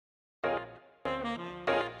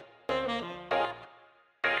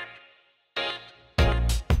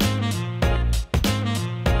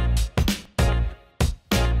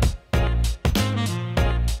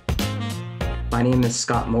My name is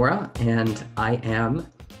Scott Moura, and I am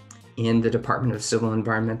in the Department of Civil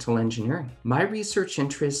Environmental Engineering. My research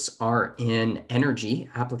interests are in energy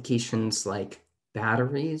applications like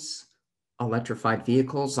batteries, electrified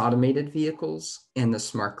vehicles, automated vehicles, and the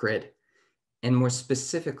smart grid. And more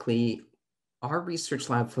specifically, our research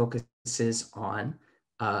lab focuses on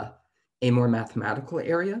a more mathematical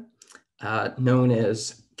area known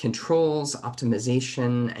as controls,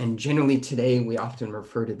 optimization, and generally today we often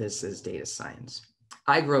refer to this as data science.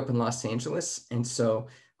 I grew up in Los Angeles, and so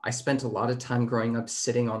I spent a lot of time growing up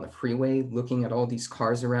sitting on the freeway, looking at all these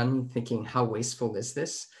cars around me, thinking, how wasteful is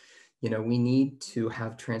this? You know, we need to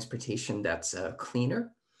have transportation that's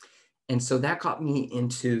cleaner. And so that got me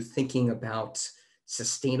into thinking about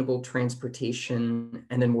sustainable transportation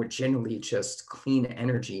and then more generally just clean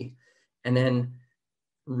energy. And then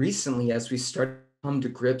recently, as we started to come to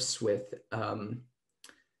grips with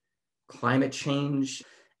climate change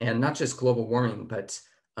and not just global warming, but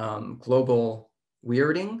global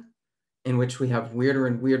weirding, in which we have weirder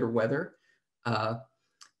and weirder weather.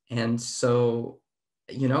 And so,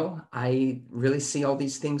 you know, I really see all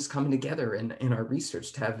these things coming together in our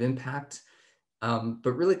research to have impact,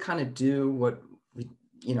 but really kind of do what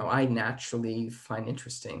I naturally find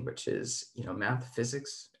interesting, which is, math,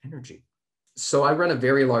 physics, energy. So I run a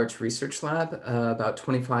very large research lab, about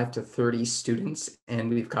 25 to 30 students, and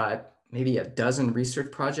we've got maybe a dozen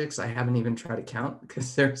research projects. I haven't even tried to count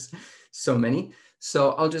because there's so many.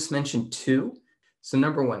 So I'll just mention two. So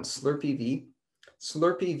number one, SLURP-EV.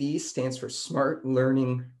 SLURP-EV stands for Smart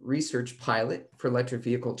Learning Research Pilot for Electric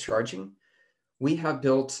Vehicle Charging. We have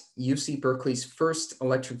built UC Berkeley's first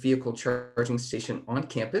electric vehicle charging station on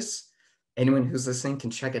campus. Anyone who's listening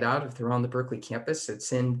can check it out if they're on the Berkeley campus.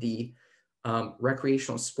 It's in the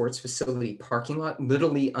recreational sports facility parking lot,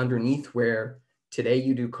 literally underneath where today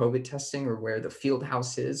you do COVID testing, or where the field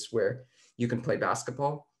house is, where you can play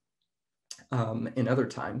basketball in other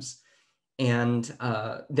times. And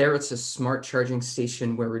there it's a smart charging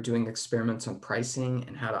station where we're doing experiments on pricing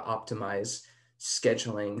and how to optimize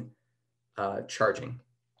scheduling charging.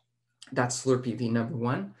 That's SLURP-EV number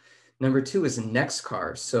one. Number two is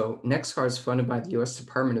NextCar. So NextCar is funded by the US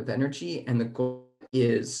Department of Energy, and the goal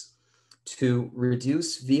is to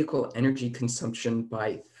reduce vehicle energy consumption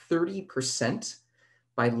by 30%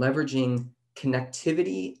 by leveraging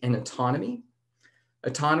connectivity and autonomy.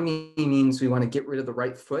 Autonomy means we want to get rid of the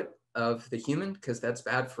right foot of the human, because that's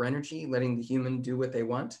bad for energy, letting the human do what they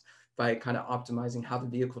want by kind of optimizing how the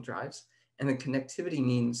vehicle drives. And then connectivity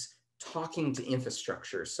means talking to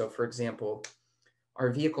infrastructure. So for example,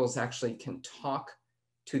 our vehicles actually can talk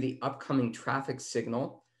to the upcoming traffic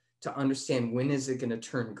signal to understand when is it going to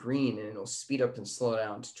turn green, and it'll speed up and slow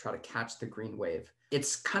down to try to catch the green wave.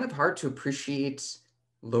 It's kind of hard to appreciate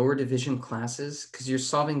lower division classes because you're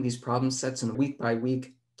solving these problem sets in a week by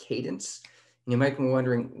week cadence. And you might be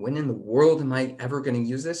wondering, when in the world am I ever going to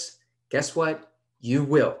use this? Guess what? You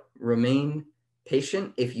will. Remain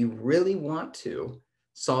patient. If you really want to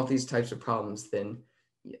solve these types of problems, then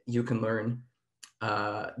you can learn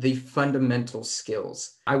the fundamental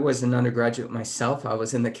skills. I was an undergraduate myself. I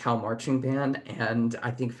was in the Cal marching band, and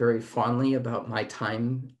I think very fondly about my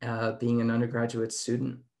time being an undergraduate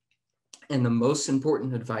student. And the most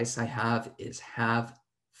important advice I have is have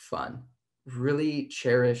fun. Really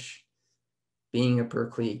cherish being at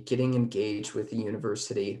Berkeley, getting engaged with the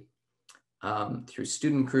university through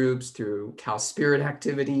student groups, through Cal Spirit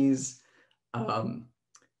activities,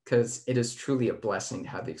 because it is truly a blessing to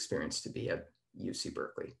have the experience to be at UC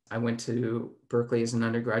Berkeley. I went to Berkeley as an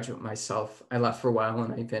undergraduate myself. I left for a while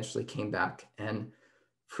and I eventually came back. And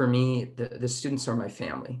for me, the students are my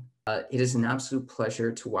family. It is an absolute pleasure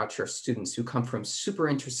to watch our students who come from super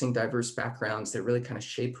interesting, diverse backgrounds that really kind of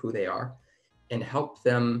shape who they are and help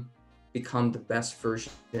them become the best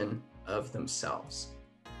version of themselves.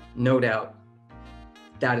 No doubt,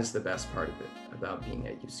 that is the best part of it about being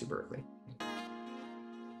at UC Berkeley.